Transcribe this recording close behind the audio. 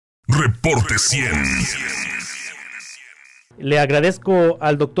Reporte 100. Le agradezco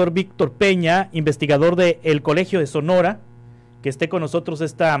al doctor Víctor Peña, investigador del Colegio de Sonora, que esté con nosotros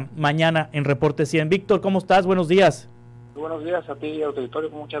esta mañana en Reporte 100. Víctor, ¿cómo estás? Buenos días. Buenos días a ti y al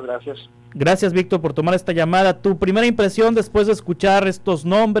auditorio, muchas gracias. Gracias, Víctor, por tomar esta llamada. Tu primera impresión después de escuchar estos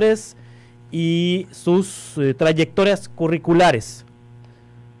nombres y sus trayectorias curriculares.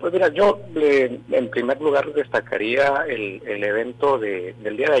 Pues mira, yo en primer lugar destacaría el evento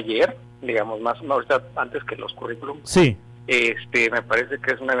del día de ayer, digamos, más ahorita antes que los currículums. Sí. Me parece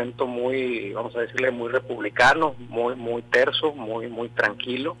que es un evento muy, vamos a decirle, muy republicano, muy terso, muy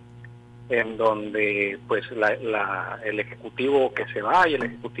tranquilo, en donde pues el ejecutivo que se va y el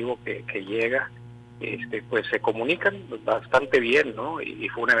ejecutivo que llega, pues se comunican bastante bien, ¿no? Y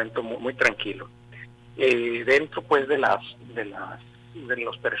fue un evento muy tranquilo. Dentro pues de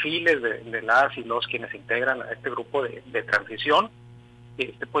los perfiles de las y los quienes integran a este grupo de transición,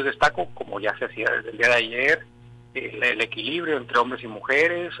 pues destaco, como ya se hacía desde el día de ayer, el equilibrio entre hombres y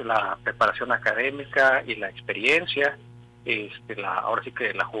mujeres, la preparación académica y la experiencia, ahora sí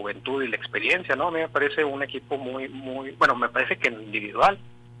que la juventud y la experiencia, ¿no? A mí me parece un equipo muy, bueno, me parece que en individual,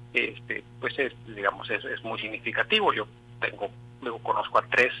 pues es muy significativo. Yo conozco a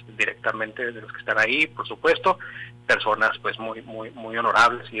 3 directamente de los que están ahí, por supuesto, personas pues muy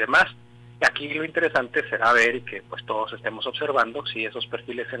honorables y demás. Y aquí lo interesante será ver y que pues todos estemos observando si esos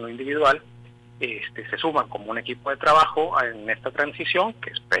perfiles en lo individual se suman como un equipo de trabajo en esta transición,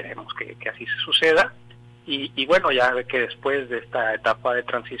 que esperemos que así se suceda, y bueno, ya que después de esta etapa de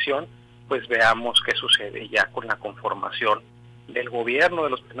transición, pues veamos qué sucede ya con la conformación del gobierno, de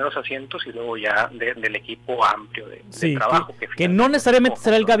los primeros asientos, y luego ya del equipo amplio de trabajo. Que no necesariamente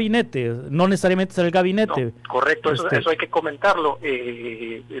será el gabinete, no, correcto, eso hay que comentarlo.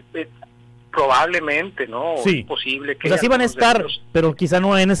 Probablemente, ¿no? Sí. Es posible que... O sea, sí van a estar, pero quizá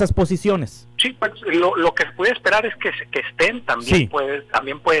no en esas posiciones. Sí, pues, lo que se puede esperar es que estén, también, sí.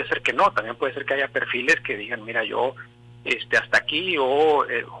 También puede ser que no, también puede ser que haya perfiles que digan, mira, yo hasta aquí, o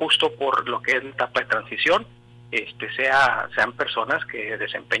justo por lo que es la etapa de transición, sean personas que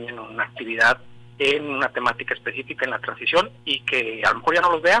desempeñen una actividad en una temática específica en la transición, y que a lo mejor ya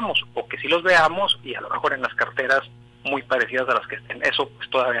no los veamos, o que sí los veamos y a lo mejor en las carteras muy parecidas a las que estén. Eso pues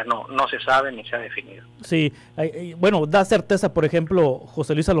todavía no se sabe ni se ha definido. Sí, bueno, da certeza, por ejemplo,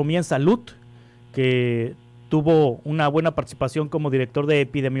 José Luis Salomía en Salud, que tuvo una buena participación como director de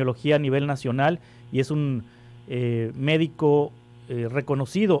epidemiología a nivel nacional, y es un médico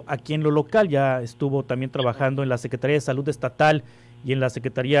reconocido aquí en lo local. Ya estuvo también trabajando en la Secretaría de Salud Estatal y en la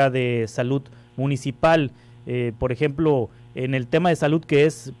Secretaría de Salud Municipal, por ejemplo, en el tema de salud, que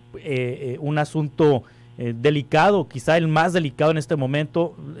es un asunto delicado, quizá el más delicado en este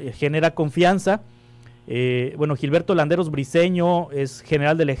momento, genera confianza. Bueno, Gilberto Landeros Briceño es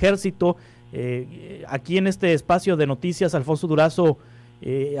general del Ejército. Aquí en este espacio de noticias, Alfonso Durazo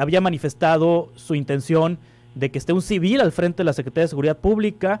había manifestado su intención de que esté un civil al frente de la Secretaría de Seguridad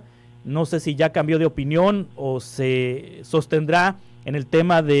Pública. No sé si ya cambió de opinión o se sostendrá en el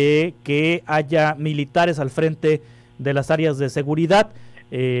tema de que haya militares al frente de las áreas de seguridad.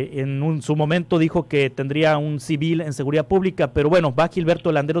 Su momento dijo que tendría un civil en seguridad pública, pero bueno, va Gilberto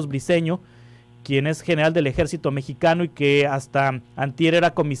Landeros Briceño, quien es general del Ejército Mexicano y que hasta antier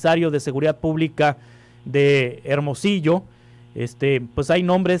era comisario de seguridad pública de Hermosillo. Pues hay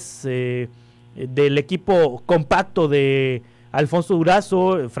nombres del equipo compacto de Alfonso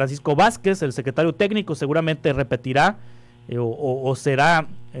Durazo. Francisco Vázquez, el secretario técnico, seguramente repetirá o será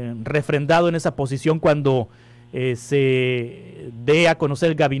refrendado en esa posición cuando se dé a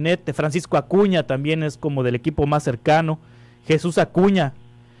conocer el gabinete. Francisco Acuña también es como del equipo más cercano. Jesús Acuña,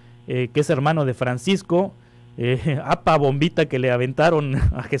 que es hermano de Francisco. Apa bombita que le aventaron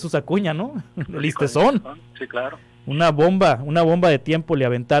a Jesús Acuña, ¿no? El Istezón. Sí, claro. Una bomba de tiempo le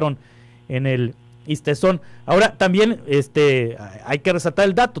aventaron en el Istezón. Ahora también hay que resaltar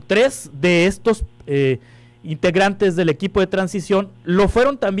el dato: 3 de estos integrantes del equipo de transición lo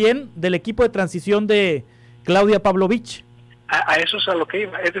fueron también del equipo de transición de Claudia Pavlovich. A eso es a lo que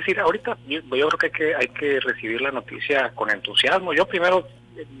iba. Es decir, ahorita yo creo que hay que recibir la noticia con entusiasmo. Yo primero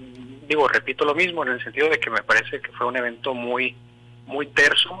repito lo mismo, en el sentido de que me parece que fue un evento muy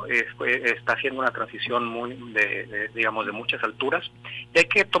terso. Está haciendo una transición de muchas alturas, y hay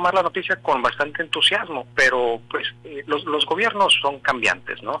que tomar la noticia con bastante entusiasmo, pero pues los gobiernos son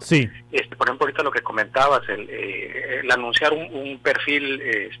cambiantes, ¿no? Sí. Por ejemplo, ahorita lo que comentabas, el anunciar un perfil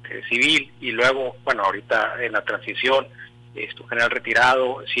civil, y luego, bueno, ahorita en la transición, general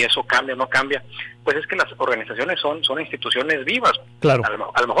retirado, si eso cambia o no cambia, pues es que las organizaciones son instituciones vivas. Claro.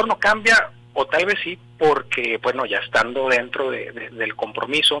 A lo mejor no cambia, o tal vez sí, porque, bueno, ya estando dentro del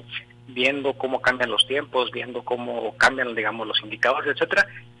compromiso, viendo cómo cambian los tiempos, viendo cómo cambian, digamos, los indicadores, etcétera.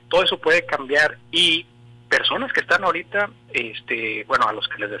 Todo eso puede cambiar y personas que están ahorita, bueno, a los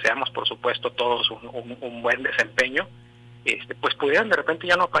que les deseamos, por supuesto, todos un buen desempeño, pues pudieran de repente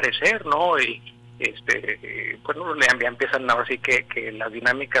ya no aparecer, ¿no? Y bueno, ya empiezan ahora sí que las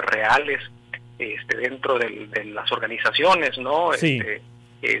dinámicas reales dentro de las organizaciones, ¿no? Sí.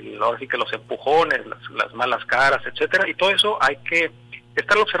 Ahora sí que los empujones, las malas caras, etcétera, y todo eso hay que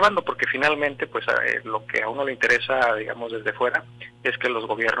estarlo observando, porque finalmente pues lo que a uno le interesa, digamos, desde fuera es que los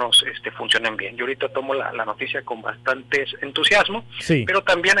gobiernos funcionen bien. Yo ahorita tomo la noticia con bastante entusiasmo, sí, pero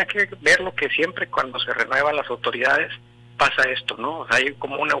también hay que ver lo que siempre cuando se renuevan las autoridades pasa esto, ¿no? O sea, hay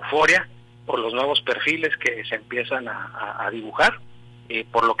como una euforia por los nuevos perfiles que se empiezan a dibujar,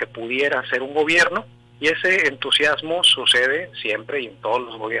 por lo que pudiera ser un gobierno, y ese entusiasmo sucede siempre y en todos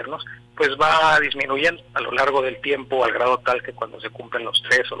los gobiernos, pues va disminuyendo a lo largo del tiempo al grado tal que cuando se cumplen los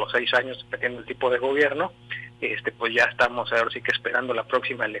 3 o los 6 años, dependiendo del tipo de gobierno, pues ya estamos ahora sí que esperando la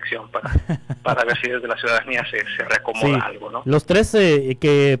próxima elección para ver si desde la ciudadanía se reacomoda sí. algo, ¿no? Los tres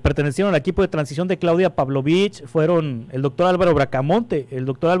que pertenecieron al equipo de transición de Claudia Pavlovich fueron el doctor Álvaro Bracamonte. El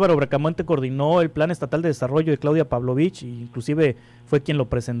doctor Álvaro Bracamonte coordinó el Plan Estatal de Desarrollo de Claudia Pavlovich, e inclusive fue quien lo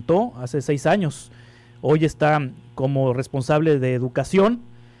presentó hace 6 años. Hoy está como responsable de educación.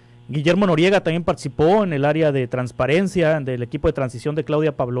 Guillermo Noriega también participó en el área de transparencia del equipo de transición de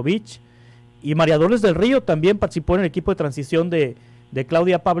Claudia Pavlovich. Y María Dolores del Río también participó en el equipo de transición de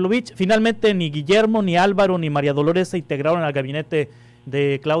Claudia Pavlovich. Finalmente ni Guillermo, ni Álvaro, ni María Dolores se integraron al gabinete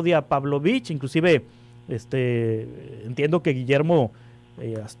de Claudia Pavlovich. Inclusive entiendo que Guillermo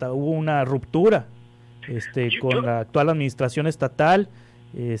hasta hubo una ruptura con la actual administración estatal.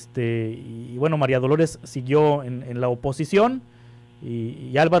 Y bueno, María Dolores siguió en la oposición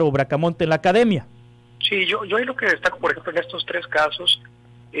y Álvaro Bracamonte en la academia. Sí, yo ahí lo que destaco, por ejemplo, en estos 3 casos,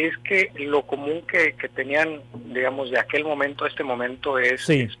 es que lo común que tenían, digamos, de aquel momento a este momento es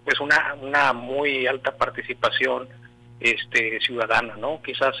una muy alta participación ciudadana, ¿no?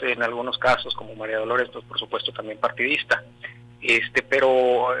 Quizás en algunos casos, como María Dolores, pues por supuesto también partidista.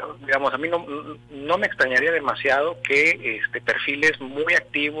 Pero digamos, a mí no me extrañaría demasiado que perfiles muy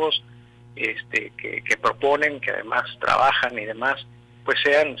activos que proponen, que además trabajan y demás, pues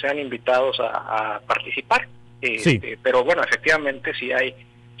sean invitados a participar. Pero bueno, efectivamente sí hay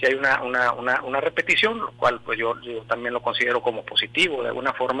una repetición, lo cual pues yo también lo considero como positivo. De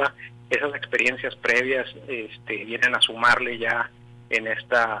alguna forma esas experiencias previas vienen a sumarle ya en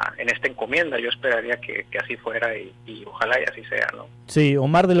esta encomienda. Yo esperaría que así fuera y ojalá y así sea, ¿no? Sí,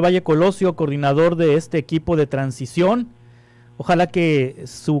 Omar del Valle Colosio, coordinador de este equipo de transición. Ojalá que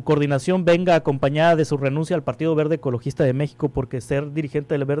su coordinación venga acompañada de su renuncia al Partido Verde Ecologista de México, porque ser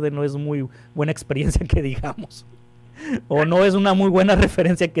dirigente del Verde no es muy buena experiencia que digamos, o no es una muy buena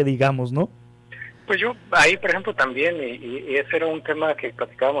referencia que digamos, ¿no? Pues yo ahí, por ejemplo, también, y ese era un tema que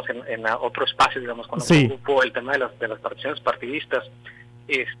platicábamos en otro espacio, digamos, cuando se ocupó el tema de las particiones partidistas.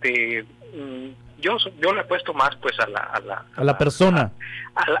 Yo le apuesto más pues a la persona.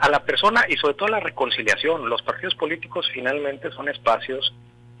 A la persona y sobre todo a la reconciliación. Los partidos políticos finalmente son espacios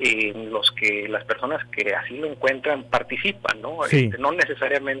en los que las personas que así lo encuentran participan, ¿no? Sí. No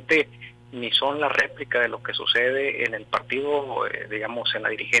necesariamente ni son la réplica de lo que sucede en el partido, digamos, en la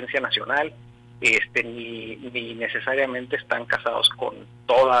dirigencia nacional, ni necesariamente están casados con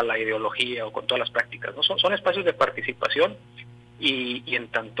toda la ideología o con todas las prácticas, ¿no? Son espacios de participación y en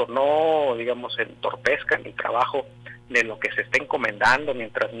tanto no, digamos, entorpezcan el trabajo de lo que se está encomendando,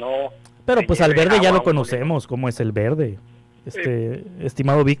 mientras no... Pero pues al Verde ya lo conocemos, cómo es el Verde.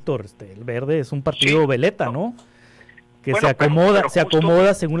 Estimado Víctor, el Verde es un partido veleta, ¿no? Que bueno, se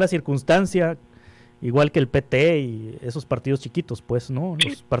acomoda según la circunstancia, igual que el PT y esos partidos chiquitos, pues, ¿no?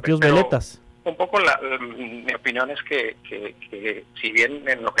 Los partidos veletas. Un poco mi opinión es que si bien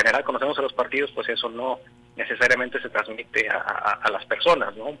en lo general conocemos a los partidos, pues eso no necesariamente se transmite a las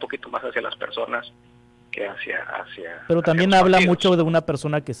personas, ¿no? Un poquito más hacia las personas que hacia pero también hacia habla partidos. Mucho de una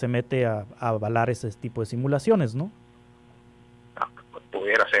persona que se mete a avalar ese tipo de simulaciones, ¿no?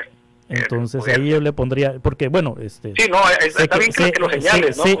 Pudiera ser. Entonces ahí yo le pondría, porque bueno, sí, no, está bien que lo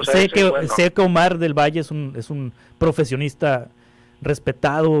señales, ¿no? O sea, sé que Omar del Valle es un profesionista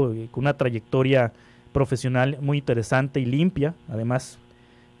respetado, con una trayectoria profesional muy interesante y limpia. Además,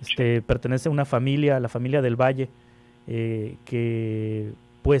 pertenece a una familia, la familia del Valle, que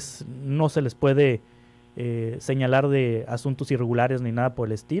pues no se les puede señalar de asuntos irregulares ni nada por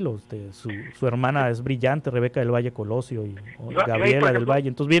el estilo. Su hermana es brillante, Rebeca del Valle Colosio y Gabriela del Valle,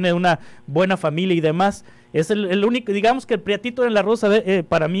 entonces viene de una buena familia y demás. Es el único, digamos que el priatito en la rosa,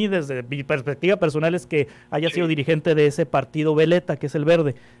 para mí desde mi perspectiva personal es que haya sido dirigente de ese partido veleta que es el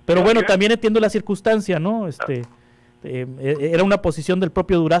Verde, pero bueno, también entiendo la circunstancia, ¿no? Era una posición del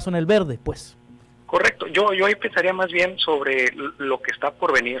propio Durazo en el Verde, pues. Correcto, yo ahí pensaría más bien sobre lo que está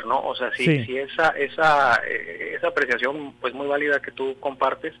por venir, ¿no? O sea, si esa apreciación pues muy válida que tú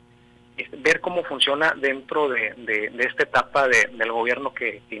compartes, ver cómo funciona dentro de esta etapa del gobierno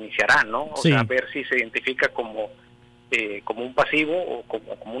que iniciará, ¿no? O sea, ver si se identifica como un pasivo o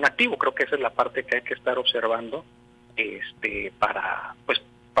como un activo. Creo que esa es la parte que hay que estar observando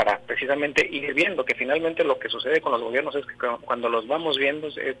para precisamente ir viendo que finalmente lo que sucede con los gobiernos es que cuando los vamos viendo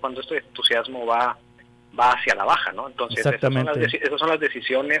es cuando este entusiasmo va hacia la baja, ¿no? Entonces esas son las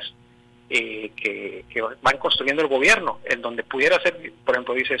decisiones que van construyendo el gobierno, en donde pudiera ser, por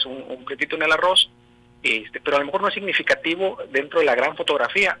ejemplo, dices un platito en el arroz, pero a lo mejor no es significativo dentro de la gran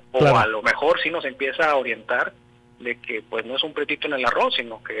fotografía, o a lo mejor sí nos empieza a orientar de que pues no es un pretito en el arroz,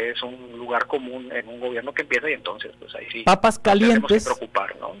 sino que es un lugar común en un gobierno que empieza, y entonces pues ahí sí papas calientes, tenemos que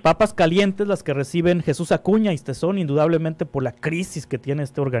preocupar, ¿no? Papas calientes las que reciben Jesús Acuña y Tezón, indudablemente por la crisis que tiene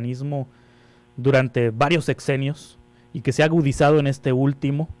este organismo durante varios sexenios y que se ha agudizado en este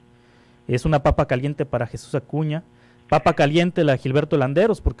último. Es una papa caliente para Jesús Acuña, papa caliente la de Gilberto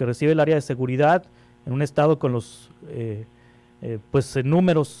Landeros, porque recibe el área de seguridad en un estado con los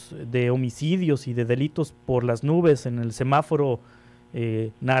números de homicidios y de delitos por las nubes en el semáforo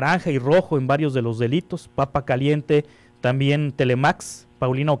naranja y rojo en varios de los delitos. Papa caliente también Telemax,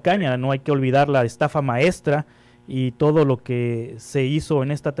 Paulina Ocaña, no hay que olvidar la estafa maestra y todo lo que se hizo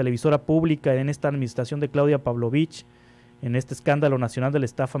en esta televisora pública, en esta administración de Claudia Pavlovich, en este escándalo nacional de la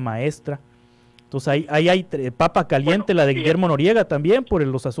estafa maestra. Entonces ahí hay papa caliente, la de Guillermo Noriega también por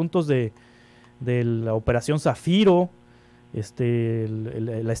los asuntos de la operación Zafiro,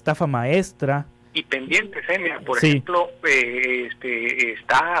 la estafa maestra. Y pendientes, mira, por ejemplo,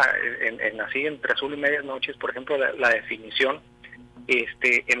 está así entre azul y medias noches, por ejemplo, la definición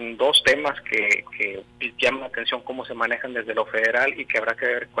en dos temas que llaman la atención, cómo se manejan desde lo federal y que habrá que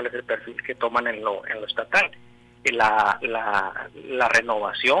ver cuál es el perfil que toman en lo estatal. La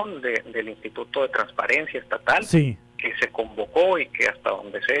renovación del Instituto de Transparencia Estatal, que se convocó y que hasta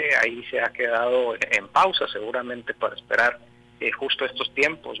donde sé, ahí se ha quedado en pausa, seguramente para esperar justo estos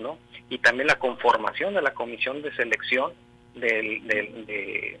tiempos, ¿no? Y también la conformación de la comisión de selección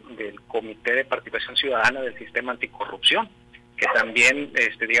del Comité de Participación Ciudadana del Sistema Anticorrupción, que también,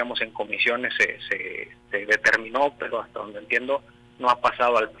 digamos, en comisiones se determinó, pero hasta donde entiendo no ha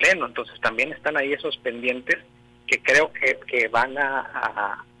pasado al Pleno. Entonces también están ahí esos pendientes que creo que van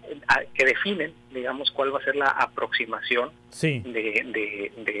que definen, digamos, cuál va a ser la aproximación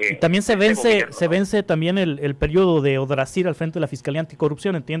de también se vence también el periodo de Odrasir al frente de la Fiscalía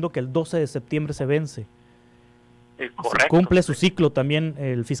Anticorrupción. Entiendo que el 12 de septiembre se vence. Correcto. Cumple su ciclo también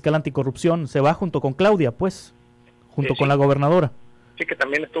el fiscal anticorrupción, se va junto con Claudia, pues, junto con la gobernadora. Sí, que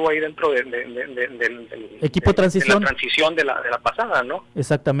también estuvo ahí dentro del equipo transición. De la transición de la pasada, ¿no?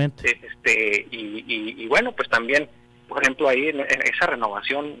 Exactamente. Y bueno, pues también, por ejemplo, ahí en esa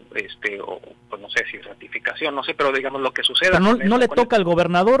renovación, o pues no sé si ratificación, no sé, pero digamos lo que suceda. Pero no le toca al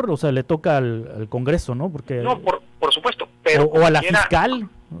gobernador, o sea, le toca al Congreso, ¿no? Porque no, por supuesto. Pero o a la fiscal,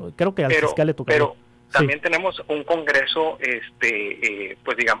 creo que al fiscal le toca. Pero también tenemos un Congreso,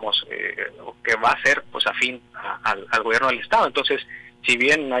 pues digamos, que va a ser pues afín al gobierno del Estado. Entonces, si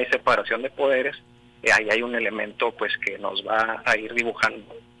bien no hay separación de poderes, ahí hay un elemento pues que nos va a ir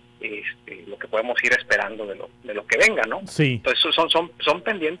dibujando lo que podemos ir esperando de lo que venga, ¿no? Sí. Entonces son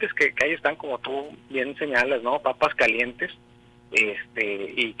pendientes que ahí están, como tú bien señalas, ¿no? Papas calientes,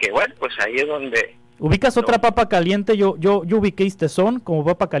 y que bueno, pues ahí es donde ubicas otra papa caliente. Yo ubiqué Tezón como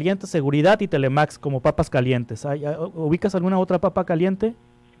papa caliente, seguridad, y Telemax como papas calientes. ¿Ubicas alguna otra papa caliente?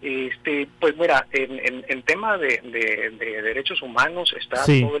 Pues mira, en tema de derechos humanos está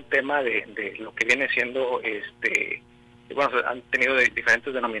todo el tema de lo que viene siendo bueno, han tenido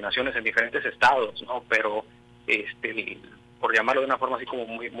diferentes denominaciones en diferentes estados, ¿no? Pero por llamarlo de una forma así como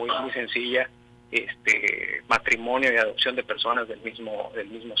muy sencilla, matrimonio y adopción de personas del mismo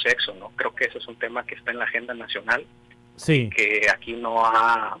sexo, ¿no? Creo que ese es un tema que está en la agenda nacional, que aquí no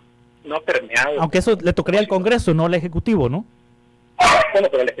ha permeado. Aunque eso le tocaría al Congreso, no al Ejecutivo, ¿no? Bueno,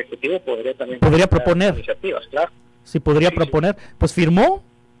 pero el Ejecutivo podría proponer iniciativas, claro. Sí, podría proponer. Pues firmó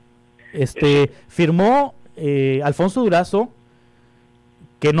Alfonso Durazo,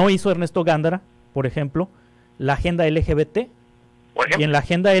 que no hizo Ernesto Gándara, por ejemplo, la agenda LGBT, por ejemplo. Y en la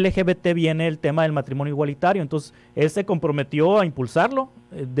agenda LGBT viene el tema del matrimonio igualitario, entonces él se comprometió a impulsarlo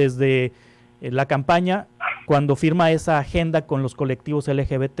desde la campaña cuando firma esa agenda con los colectivos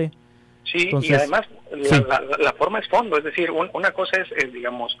LGBT. Sí, entonces, y además la forma es fondo, es decir, una cosa es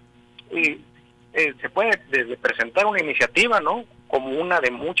digamos, se puede desde presentar una iniciativa, ¿no?, como una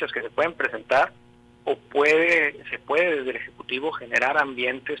de muchas que se pueden presentar, o se puede desde el Ejecutivo generar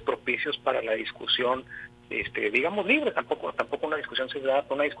ambientes propicios para la discusión, digamos, libre, tampoco una discusión cerrada,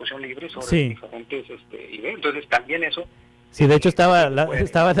 una discusión libre sobre diferentes ideas. Entonces también eso. Sí, de hecho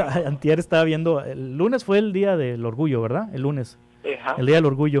antier estaba viendo, el lunes fue el Día del Orgullo, ¿verdad? El lunes, el Día del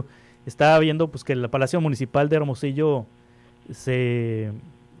Orgullo. Estaba viendo pues que el Palacio Municipal de Hermosillo se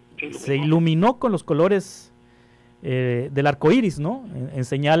iluminó con los colores del arco iris, ¿no? En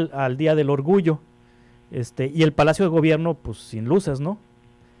señal al Día del Orgullo. Y el Palacio de Gobierno, pues sin luces, ¿no?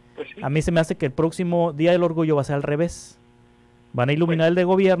 Pues sí. A mí se me hace que el próximo Día del Orgullo va a ser al revés. Van a iluminar el de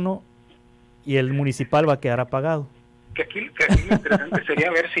gobierno y el municipal va a quedar apagado. Que aquí lo interesante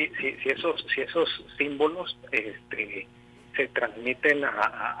sería ver si esos símbolos se transmiten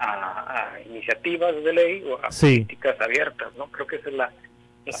a iniciativas de ley o a políticas abiertas, ¿no? Creo que esa es la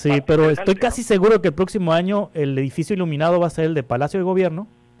sí, pero estoy casi seguro que el próximo año el edificio iluminado va a ser el de Palacio de Gobierno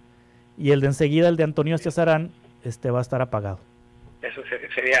y el de enseguida, el de Antonio Estiazarán, va a estar apagado. Eso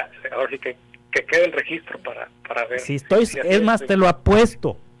sería, ahora sí que quede el registro para ver. Sí, es más, te lo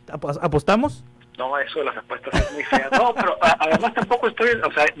apuesto. ¿Apostamos? No, eso de las apuestas es muy fea. No, pero además tampoco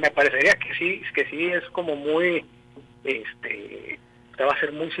me parecería que sí es como muy, va a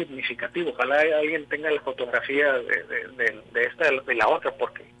ser muy significativo. Ojalá alguien tenga la fotografía de esta de la otra,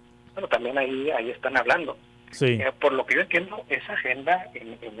 porque, bueno, también ahí están hablando. Sí. Por lo que yo entiendo, esa agenda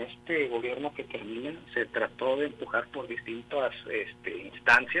en este gobierno que termina se trató de empujar por distintas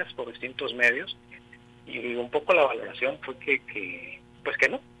instancias, por distintos medios, y un poco la valoración fue que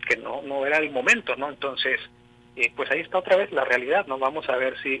no era el momento, ¿no? Entonces, pues ahí está otra vez la realidad, ¿no? Vamos a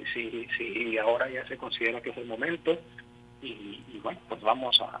ver si ahora ya se considera que es el momento, y bueno, pues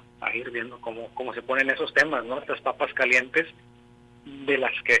vamos a ir viendo cómo se ponen esos temas, ¿no? Estas papas calientes de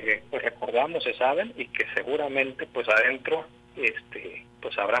las que pues recordamos, se saben, y que seguramente pues adentro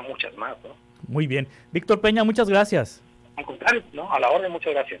pues habrá muchas más, ¿no? Muy bien. Víctor Peña, muchas gracias. Al contrario, ¿no? A la orden,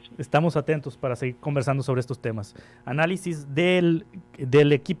 muchas gracias. Estamos atentos para seguir conversando sobre estos temas. Análisis del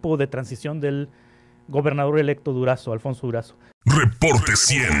equipo de transición del gobernador electo Durazo, Alfonso Durazo. Reporte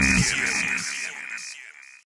 100.